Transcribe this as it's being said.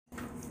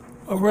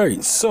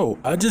Alright, so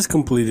I just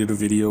completed a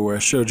video where I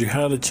showed you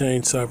how to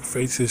change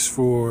CyberFaces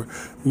for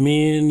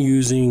men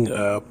using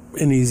an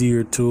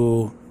easier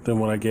tool than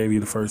what I gave you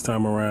the first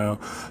time around.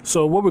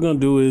 So what we're going to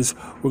do is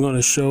we're going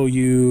to show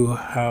you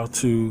how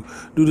to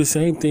do the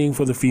same thing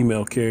for the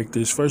female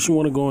characters. First, you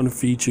want to go into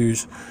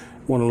features,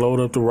 want to load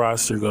up the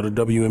roster, go to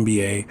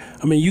WNBA.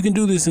 I mean, you can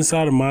do this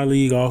inside of my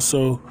league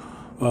also.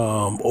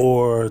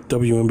 Or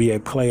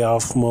WNBA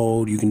playoff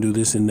mode. You can do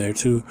this in there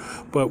too.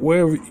 But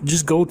wherever,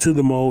 just go to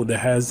the mode that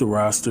has the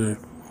roster,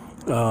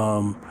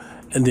 and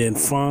then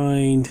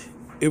find.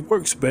 It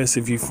works best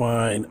if you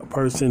find a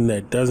person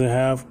that doesn't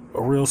have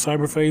a real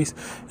CyberFace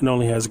and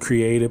only has a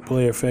created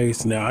player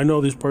face. Now, I know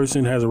this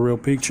person has a real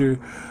picture,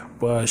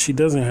 but she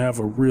doesn't have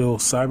a real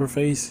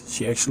CyberFace.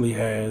 She actually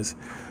has.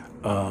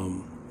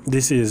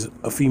 This is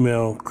a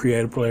female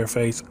created player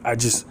face.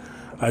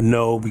 I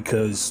know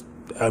because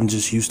I'm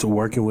just used to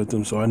working with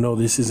them, so I know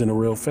this isn't a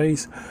real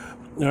face.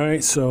 All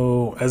right,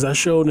 so as I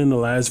showed in the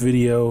last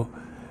video,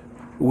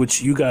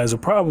 which you guys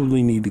will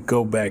probably need to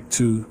go back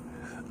to,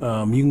 you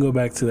can go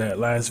back to that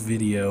last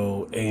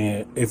video,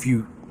 and if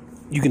you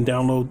can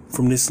download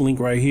from this link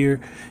right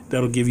here.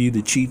 That'll give you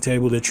the cheat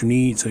table that you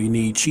need. So you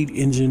need cheat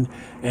engine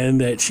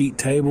and that cheat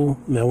table.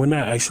 Now, we're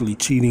not actually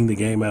cheating the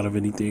game out of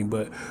anything,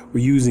 but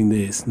we're using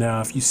this. Now,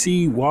 if you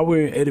see, while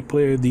we're in edit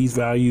player, these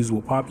values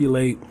will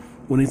populate.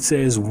 When it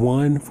says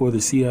 1 for the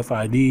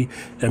CFID,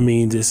 that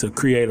means it's a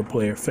creator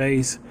player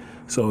face.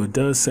 So it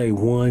does say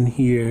 1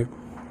 here.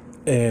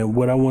 And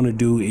what I want to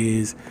do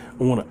is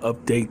I want to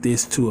update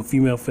this to a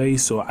female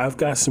face. So I've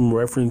got some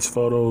reference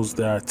photos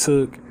that I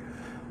took.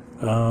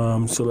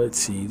 So let's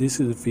see. This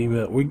is a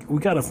female. We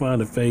got to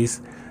find a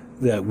face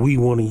that we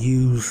want to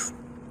use.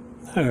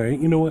 All right.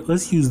 You know what?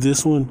 Let's use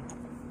this one.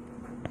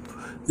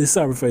 This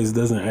CyberFace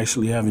doesn't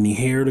actually have any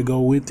hair to go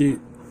with it.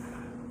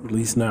 At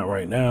least not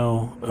right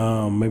now.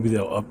 Maybe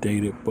they'll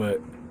update it,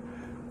 but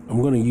I'm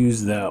going to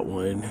use that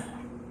one.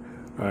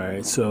 All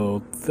right,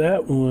 so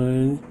that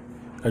one,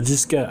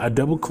 I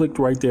double clicked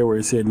right there where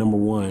it said number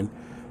 1,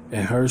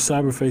 and her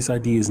CyberFace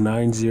ID is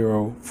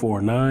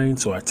 9049.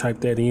 So I type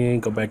that in,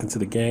 go back into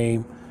the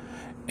game.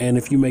 And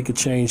if you make a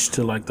change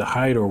to like the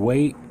height or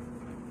weight,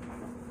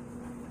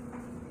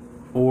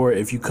 or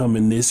if you come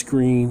in this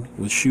screen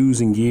with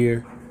shoes and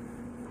gear,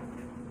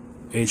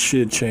 it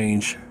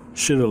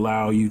should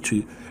allow you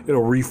to,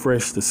 it'll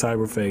refresh the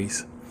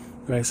CyberFace.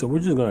 Right, so we're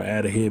just gonna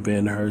add a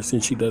headband to her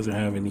since she doesn't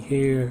have any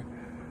hair.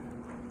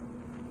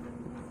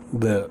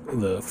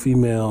 The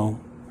female,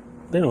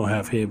 they don't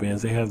have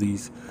headbands, they have the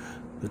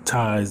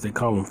ties, they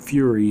call them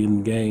Fury in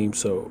the game.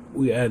 So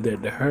we add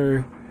that to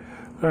her.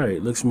 All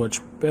right, looks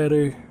much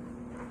better.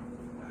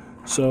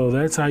 So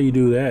that's how you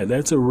do that.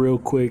 That's a real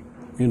quick,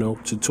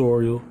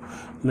 tutorial.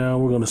 Now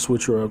we're gonna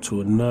switch her up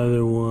to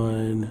another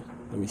one.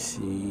 Let me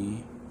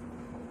see.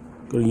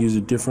 Going to use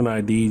a different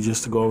ID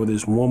just to go over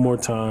this one more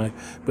time.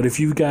 But if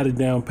you've got it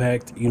down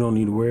packed, you don't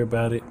need to worry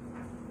about it.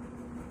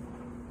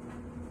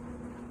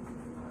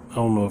 I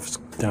don't know if it's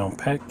down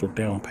packed or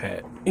down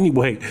pat.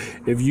 Anyway,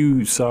 if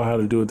you saw how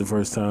to do it the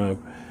first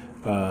time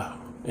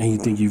and you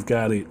think you've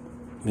got it,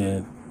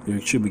 then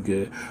it should be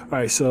good. All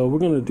right, so we're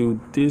going to do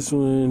this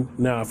one.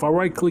 Now, if I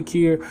right click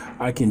here,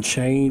 I can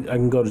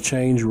go to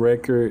change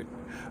record.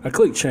 I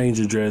clicked change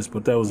address,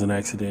 but that was an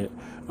accident.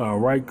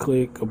 Right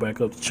click, go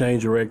back up to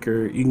change a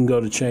record. You can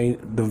go to change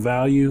the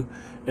value,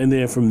 and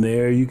then from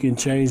there you can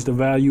change the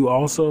value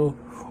also,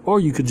 or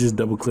you could just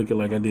double click it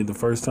like I did the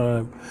first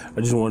time.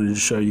 I just wanted to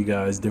show you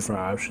guys different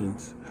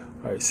options.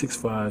 All right,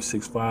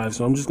 6565.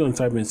 So I'm just going to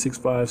type in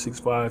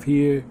 6565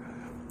 here,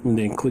 and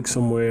then click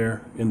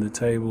somewhere in the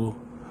table.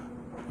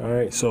 All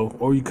right, so,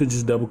 or you could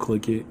just double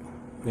click it.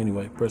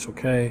 Anyway, press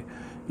OK.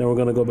 Now we're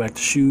going to go back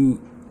to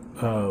shoot.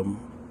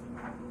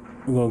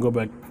 We're going to go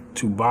back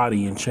to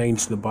body and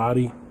change the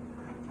body.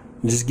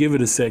 Just give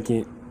it a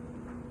second.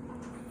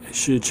 It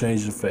should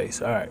change the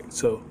face. All right,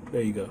 so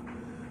there you go.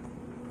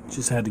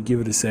 Just had to give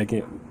it a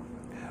second.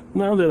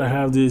 Now that I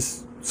have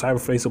this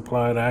CyberFace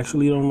applied, I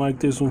actually don't like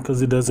this one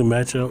because it doesn't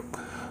match up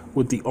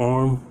with the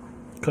arm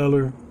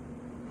color.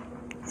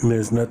 And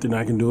there's nothing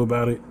I can do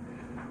about it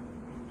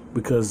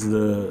because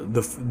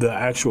the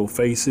actual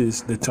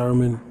faces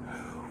determine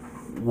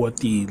what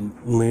the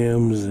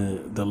limbs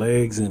and the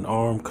legs and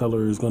arm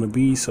color is going to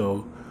be.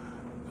 So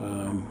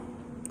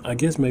I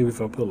guess maybe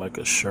if I put like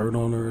a shirt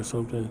on her or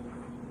something.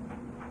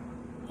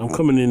 I'm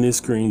coming in this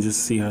screen just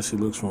to see how she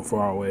looks from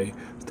far away.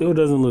 Still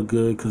doesn't look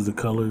good because the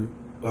color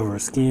of her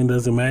skin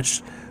doesn't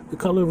match the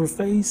color of her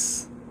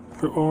face,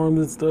 her arms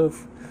and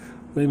stuff.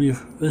 Maybe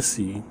let's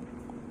see.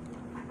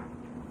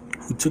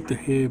 We took the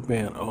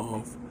headband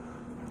off.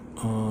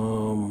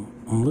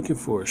 I'm looking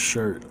for a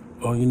shirt.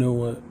 Oh, you know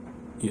what?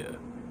 Yeah.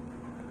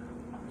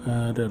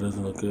 That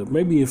doesn't look good.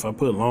 Maybe if I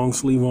put long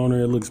sleeve on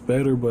her, it looks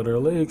better, but her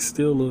legs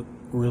still look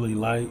really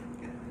light.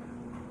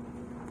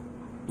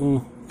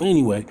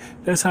 Anyway,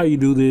 that's how you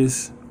do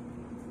this.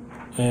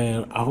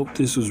 And I hope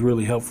this was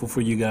really helpful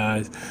for you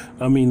guys.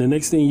 I mean, the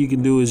next thing you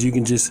can do is you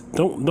can just,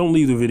 don't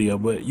leave the video,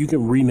 but you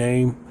can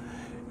rename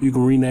You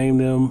can rename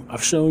them.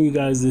 I've shown you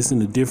guys this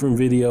in a different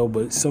video,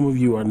 but some of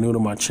you are new to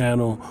my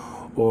channel,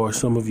 or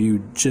some of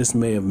you just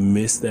may have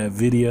missed that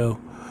video.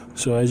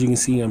 So as you can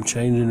see, I'm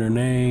changing her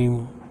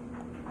name.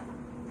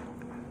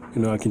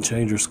 You know, I can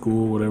change her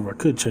school, whatever. I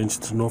could change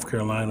it to North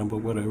Carolina, but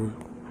whatever.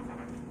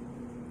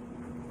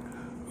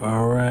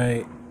 All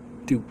right.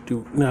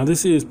 Now,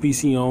 this is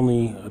PC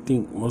only. I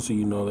think most of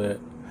you know that.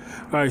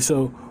 All right,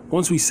 so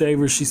once we save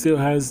her, she still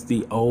has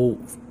the old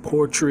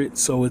portrait.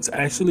 So it's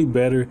actually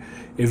better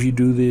if you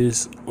do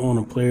this on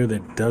a player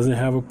that doesn't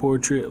have a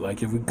portrait.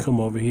 Like if we come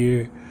over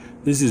here,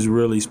 this is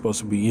really supposed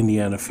to be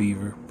Indiana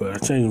Fever, but I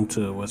changed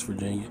them to West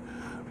Virginia.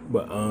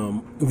 But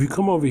if you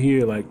come over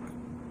here, like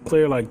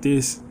player like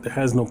this that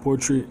has no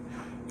portrait,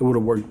 it would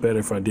have worked better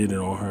if I did it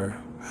on her.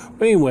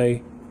 But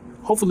anyway,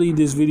 hopefully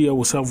this video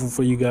was helpful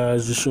for you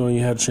guys, just showing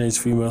you how to change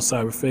female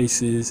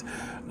CyberFaces.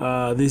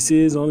 This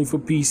is only for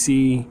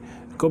PC.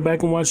 Go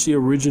back and watch the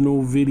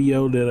original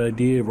video that I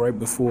did right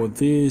before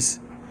this.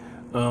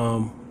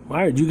 All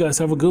right, you guys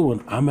have a good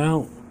one. I'm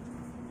out.